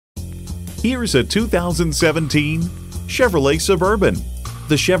Here's a 2017 Chevrolet Suburban.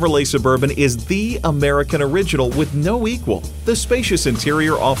 The Chevrolet Suburban is the American original with no equal. The spacious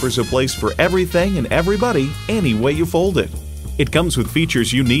interior offers a place for everything and everybody any way you fold it. It comes with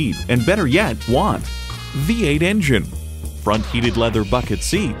features you need and, better yet, want. V8 engine, front heated leather bucket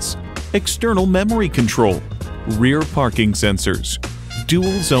seats, external memory control, rear parking sensors,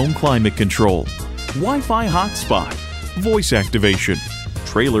 dual zone climate control, Wi-Fi hotspot, voice activation,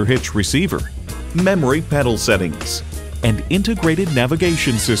 trailer hitch receiver, memory pedal settings, and integrated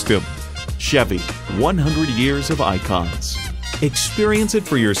navigation system. Chevy, 100 years of icons. Experience it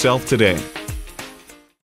for yourself today.